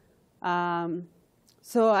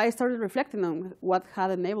 So I started reflecting on what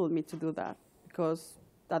had enabled me to do that, because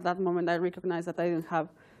at that moment I recognized that I didn't have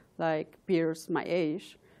like peers my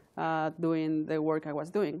age doing the work I was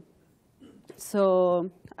doing. So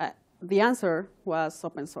the answer was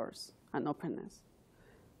open source and openness.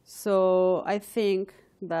 So I think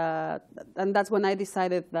that, and that's when I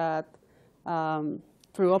decided that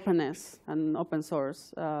through openness and open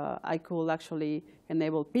source, I could actually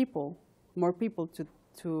enable people, more people to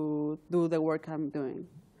do the work I'm doing.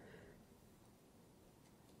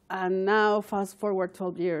 And now fast forward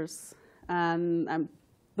 12 years, and I'm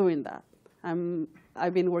doing that.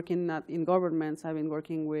 I've been working in governments. I've been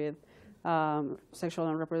working with sexual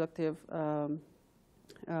and reproductive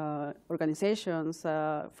organizations,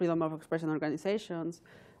 freedom of expression organizations,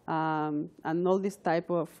 and all this type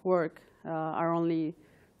of work are only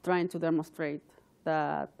trying to demonstrate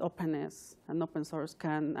that openness and open source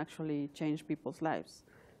can actually change people's lives.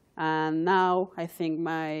 And now I think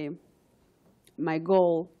my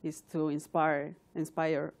goal is to inspire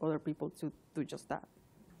other people to do just that.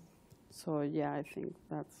 So yeah, I think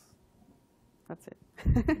that's it.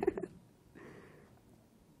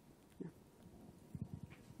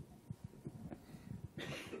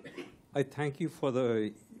 I thank you for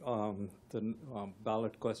the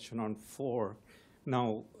ballot question on 4.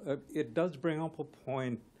 Now, it does bring up a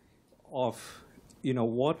point of,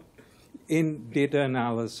 what in data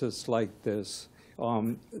analysis like this,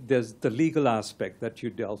 there's the legal aspect that you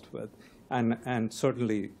dealt with, and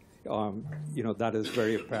certainly, that is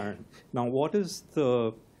very apparent. Now, what's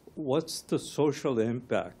the social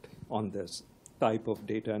impact on this type of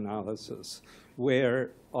data analysis,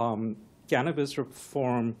 where cannabis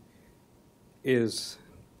reform is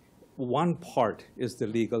one part is the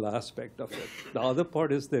legal aspect of it. The other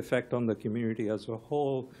part is the effect on the community as a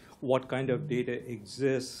whole, what kind of data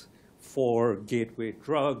exists for gateway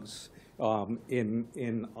drugs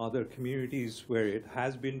in other communities where it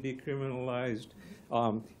has been decriminalized.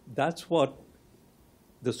 That's what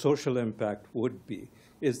the social impact would be.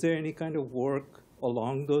 Is there any kind of work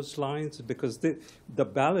along those lines? Because the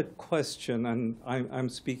ballot question, and I'm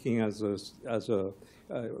speaking as a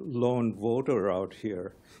lone voter out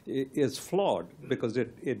here, is flawed because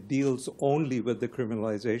it deals only with the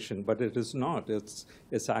criminalization, but it is not.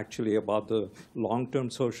 It's actually about the long-term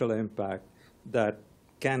social impact that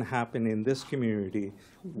can happen in this community.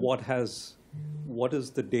 What is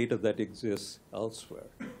the data that exists elsewhere?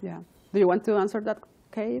 Yeah. Do you want to answer that,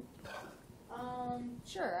 Kate?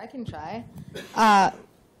 Sure, I can try.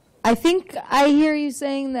 I think I hear you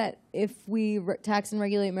saying that if we tax and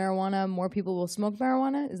regulate marijuana, more people will smoke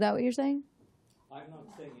marijuana. Is that what you're saying? I'm not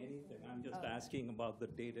saying anything. I'm just asking about the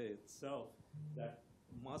data itself that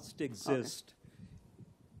must exist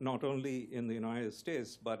not only in the United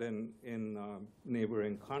States, but in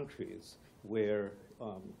neighboring countries where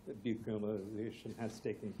decriminalization has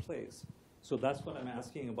taken place. So that's what I'm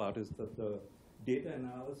asking about, is that the data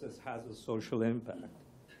analysis has a social impact.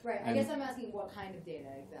 Right. I guess I'm asking what kind of data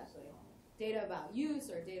exactly. Data about use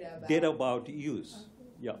or data about? Data about use,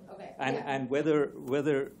 yeah. Okay. And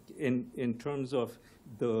whether in terms of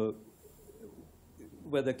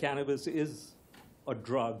whether cannabis is a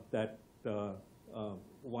drug that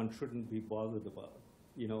one shouldn't be bothered about,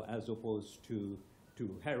 as opposed to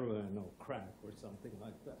heroin or crack or something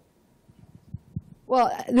like that. Well,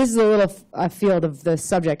 this is a little field of the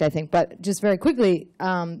subject, I think, but just very quickly,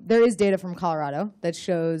 there is data from Colorado that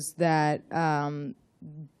shows that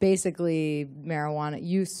basically marijuana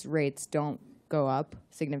use rates don't go up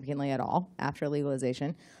significantly at all after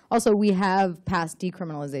legalization. Also, we have passed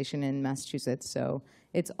decriminalization in Massachusetts, so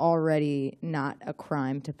it's already not a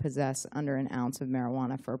crime to possess under an ounce of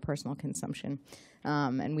marijuana for personal consumption.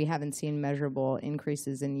 And we haven't seen measurable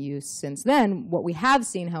increases in use since then. What we have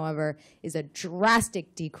seen, however, is a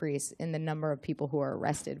drastic decrease in the number of people who are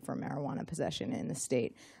arrested for marijuana possession in the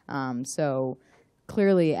state. So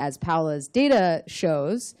clearly, as Paola's data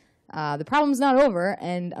shows, the problem's not over.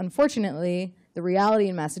 And unfortunately, the reality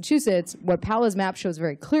in Massachusetts, what Paola's map shows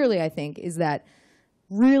very clearly, I think, is that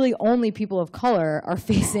really only people of color are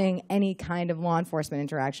facing any kind of law enforcement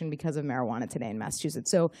interaction because of marijuana today in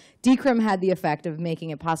Massachusetts. So decrim had the effect of making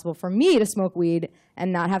it possible for me to smoke weed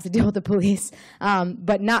and not have to deal with the police,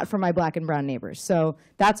 but not for my black and brown neighbors. So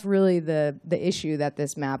that's really the issue that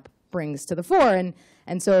this map brings to the fore.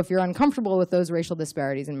 And so if you're uncomfortable with those racial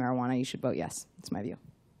disparities in marijuana, you should vote yes. That's my view.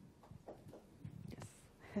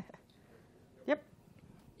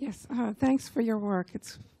 Yes, thanks for your work.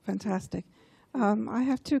 It's fantastic. I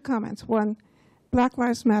have two comments. One, Black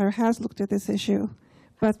Lives Matter has looked at this issue,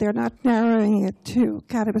 but they're not narrowing it to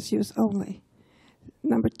cannabis use only.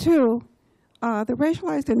 Number two, the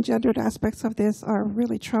racialized and gendered aspects of this are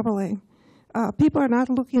really troubling. People are not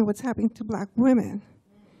looking at what's happening to black women.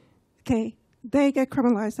 Okay, they get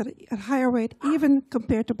criminalized at a higher rate even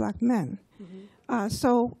compared to black men.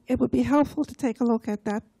 So it would be helpful to take a look at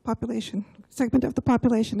that population, segment of the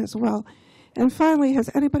population as well. And finally, has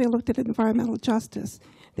anybody looked at environmental justice?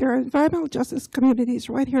 There are environmental justice communities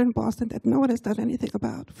right here in Boston that no one has done anything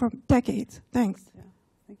about for decades. Thanks. Yeah,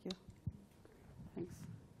 thank you. Thanks.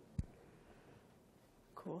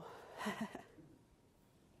 Cool.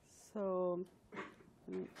 So,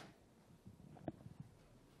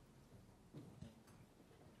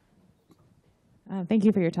 thank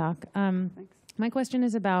you for your talk. thanks. My question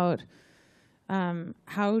is about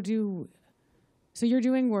so you're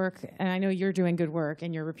doing work, and I know you're doing good work,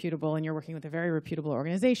 and you're reputable, and you're working with a very reputable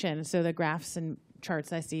organization. So the graphs and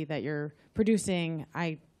charts I see that you're producing,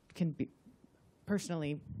 I can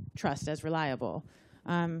personally trust as reliable.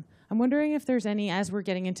 I'm wondering if there's any, as we're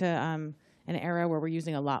getting into an era where we're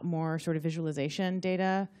using a lot more sort of visualization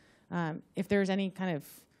data, if there's any kind of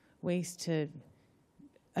ways to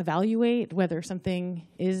evaluate whether something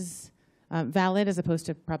is valid as opposed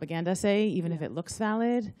to propaganda, say, even if it looks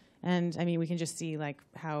valid. And I mean, we can just see like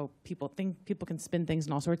how people can spin things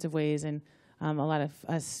in all sorts of ways, and a lot of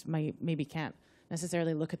us maybe can't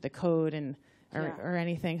necessarily look at the code or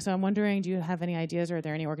anything. So I'm wondering, do you have any ideas, or are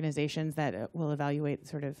there any organizations that will evaluate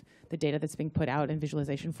sort of the data that's being put out in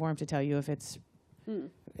visualization form to tell you if it's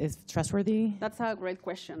is trustworthy? That's a great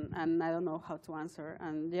question, and I don't know how to answer.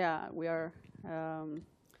 And yeah, we are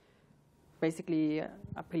basically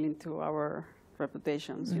appealing to our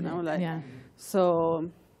reputations, you know, like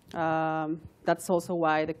so. That's also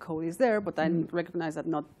why the code is there, but I recognize that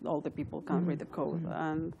not all the people can read the code.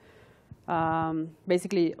 And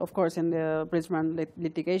basically, of course, in the Berkman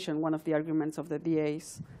litigation, one of the arguments of the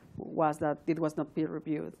DAs was that it was not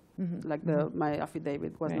peer-reviewed, like my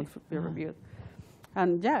affidavit was not peer-reviewed.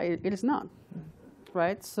 And yeah, it is not,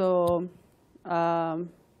 right? So,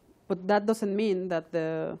 but that doesn't mean that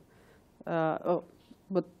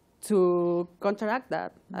but to counteract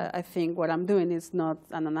that, I think what I'm doing is not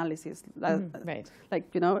an analysis. Like,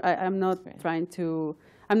 you know, I'm not trying to,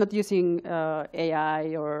 I'm not using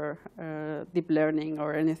AI or deep learning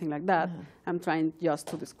or anything like that. I'm trying just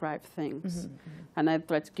to describe things. And I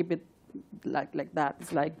try to keep it like that.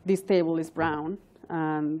 It's like this table is brown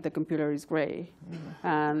and the computer is gray.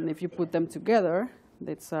 And if you put them together,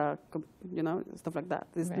 it's, you know, stuff like that.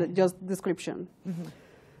 It's just description.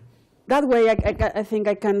 That way, I think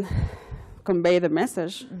I can convey the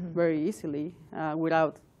message very easily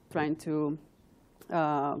without trying to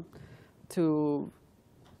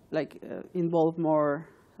involve more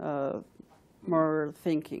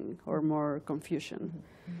thinking or more confusion.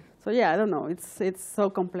 So yeah, I don't know. It's so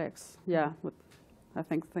complex. Yeah, but I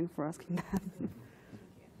think thanks for asking that.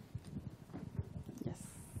 Yes.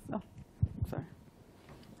 Oh, sorry.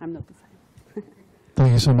 I'm not the same.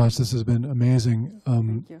 Thank you so much. This has been amazing.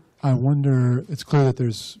 Thank you. I wonder, it's clear that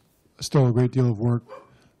there's still a great deal of work,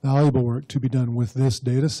 valuable work to be done with this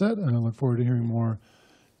data set, and I look forward to hearing more,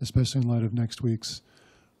 especially in light of next week's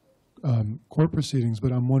court proceedings.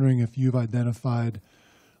 But I'm wondering if you've identified,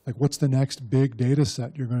 like, what's the next big data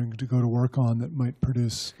set you're going to go to work on that might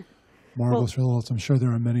produce marvelous results? I'm sure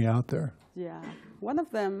there are many out there. Yeah. One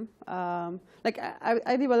of them, like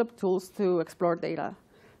I developed tools to explore data.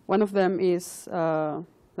 One of them is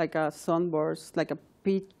like a sunburst, like a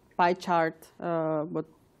pie chart, but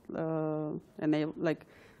enable like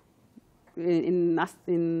in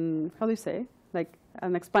how do you say, like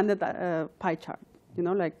an expanded pie chart, you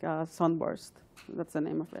know, like sunburst. That's the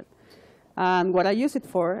name of it. And what I use it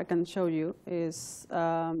for, I can show you, is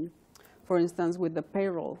for instance with the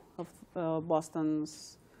payroll of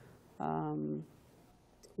Boston's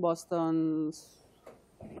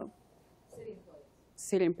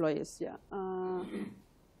city employees, yeah.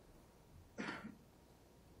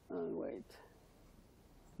 Wait,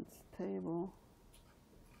 it's table.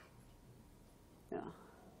 Yeah.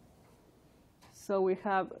 So we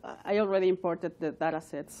have, I already imported the data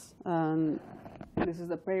sets. This is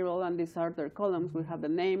the payroll, and these are their columns. We have the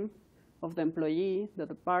name of the employee, the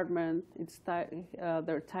department,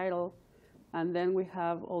 their title, and then we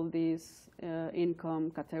have all these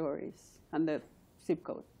income categories and the zip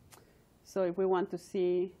code. So if we want to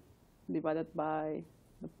see divided by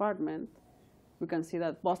department, we can see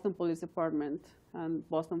that Boston Police Department and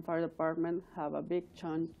Boston Fire Department have a big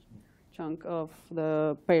chunk of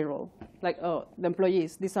the payroll, like the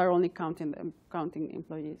employees. These are only counting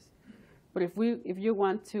employees. But if you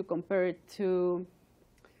want to compare it to,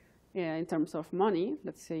 in terms of money,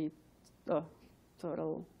 let's say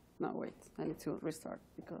total. No, wait, I need to restart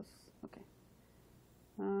because okay.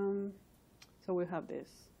 So we have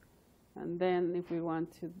this, and then if we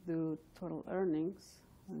want to do total earnings,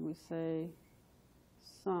 and we say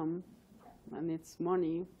sum, and it's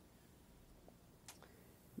money.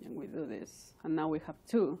 And we do this, and now we have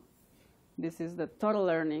two. This is the total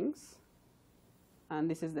earnings, and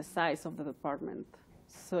this is the size of the department.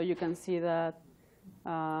 So you can see that,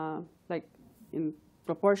 like in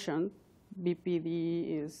proportion,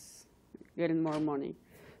 BPD is getting more money.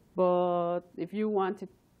 But if you want to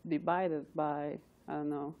divide it by, I don't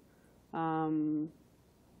know,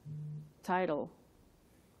 title,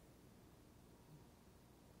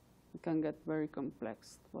 it can get very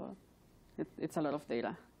complex, but it's a lot of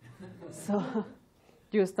data. So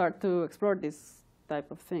you start to explore this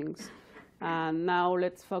type of things. And now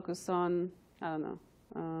let's focus on, I don't know.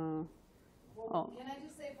 Can I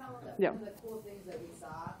just say, Paola, that yeah. one of the cool things that we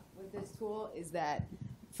saw with this tool is that,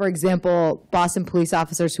 for example, Boston police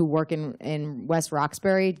officers who work in West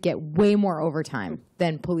Roxbury get way more overtime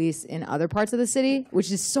than police in other parts of the city,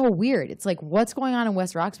 which is so weird. It's like, what's going on in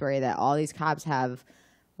West Roxbury that all these cops have,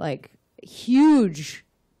 like, hugely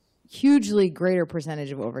greater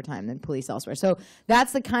percentage of overtime than police elsewhere. So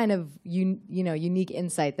that's the kind of unique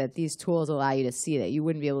insight that these tools allow you to see that you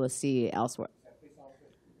wouldn't be able to see elsewhere.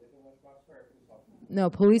 No,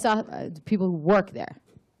 police people who work there.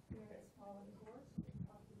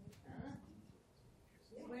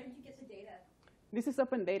 Where did you get the data? This is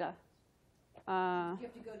open data. You have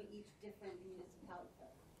to go to each different municipality.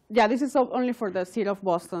 Yeah, this is only for the city of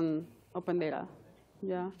Boston open data.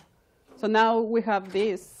 Yeah. So now we have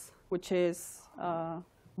this, which is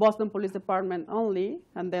Boston Police Department only,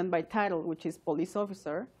 and then by title, which is police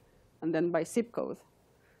officer, and then by zip code.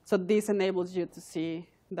 So this enables you to see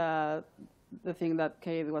the thing that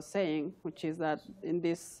Kate was saying, which is that in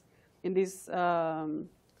these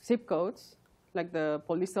zip codes, like the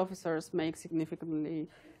police officers make significantly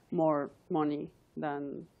more money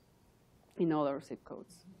than in other zip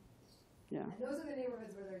codes. Yeah. And those are the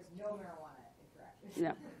neighborhoods where there's no marijuana interaction.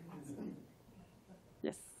 Yeah.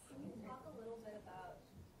 Yes. Can you talk a little bit about,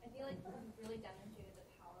 I feel like you've really demonstrated the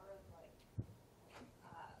power of like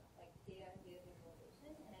data and data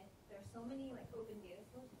visualization, and there's so many like open data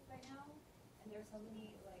sources right now, and there's so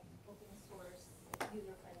many like open source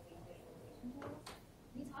user-friendly visualization tools.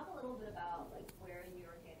 Can you talk a little bit about like where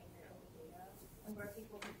you're getting your open data and where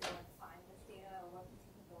people can go and find this data, or where people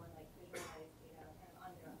can go and like visualize data kind of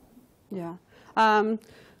on their own? Yeah.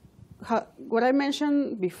 What I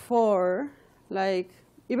mentioned before, like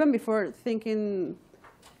even before thinking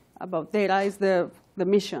about data, is the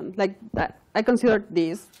mission. Like I consider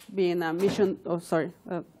this being a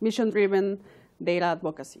mission-driven data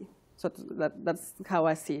advocacy. So that's how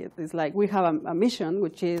I see it. It's like we have a mission,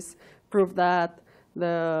 which is prove that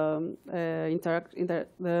the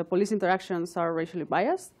police interactions are racially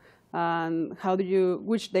biased, and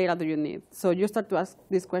which data do you need? So you start to ask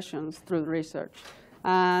these questions through research.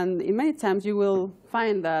 And in many times you will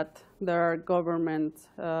find that there are government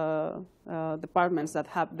departments that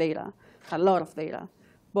have data, a lot of data.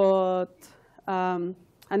 But, and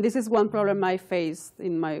this is one problem I faced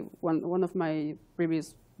in one of my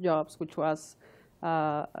previous jobs, which was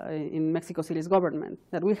in Mexico City's government,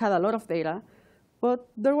 that we had a lot of data, but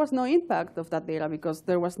there was no impact of that data because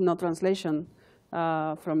there was no translation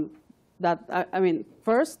from that. I mean,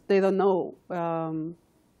 first, they don't know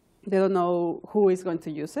who is going to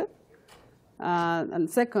use it. And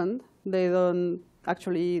second, they don't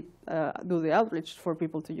actually do the outreach for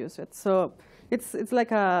people to use it. So it's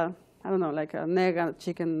like I don't know, like an egg and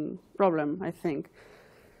chicken problem, I think.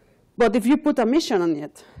 But if you put a mission on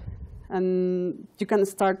it, and you can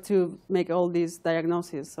start to make all these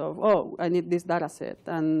diagnoses of, oh, I need this data set,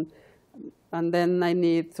 and then I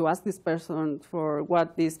need to ask this person for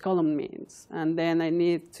what this column means, and then I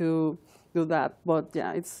need to do that. But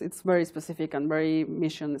yeah, it's very specific and very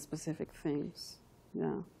mission-specific things.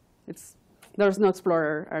 Yeah, there's no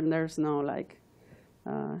explorer, and there's no like,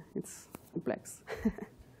 it's complex.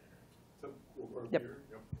 So, Yep.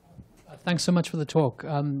 I Thanks so much for the talk.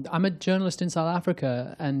 I'm a journalist in South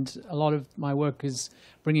Africa, and a lot of my work is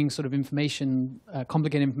bringing sort of information,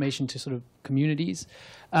 complicated information to sort of communities.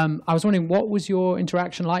 I was wondering, what was your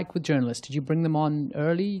interaction like with journalists? Did you bring them on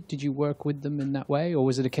early? Did you work with them in that way? Or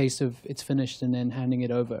was it a case of it's finished and then handing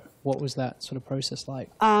it over? What was that sort of process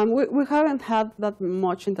like? We haven't had that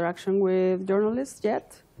much interaction with journalists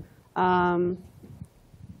yet.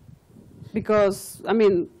 Because, I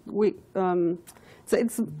mean,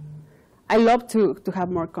 I love to have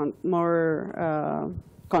more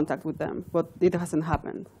contact with them, but it hasn't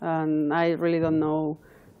happened. And I really don't know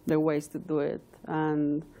the ways to do it.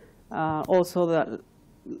 And also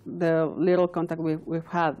the little contact we've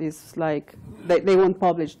had is like, they won't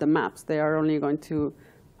publish the maps. They are only going to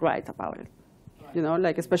write about it. You know,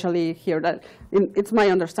 like especially here, it's my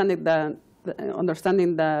understanding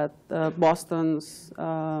that Boston's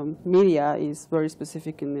media is very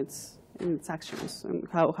specific in its actions and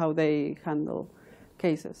how they handle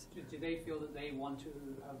cases. Do they feel that they want to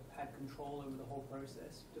have had control over the whole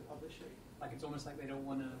process to publish it? Like it's almost like they don't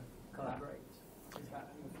want to collaborate? Is that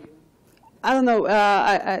your feeling? I don't know.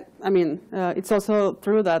 I mean, it's also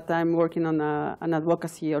true that I'm working on an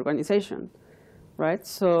advocacy organization, right?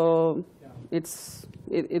 So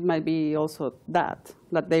it might be also that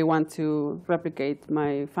they want to replicate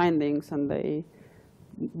my findings,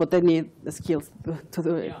 but they need the skills to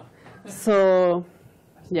do it. Yeah. So,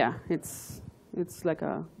 yeah, it's like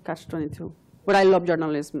a catch-22. But I love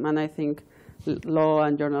journalism, and I think law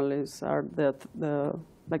and journalists are the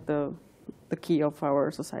key of our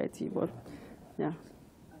society. But yeah.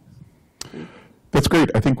 That's great.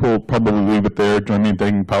 I think we'll probably leave it there. Join me in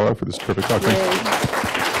thanking Paola for this terrific talk.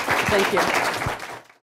 Thank you.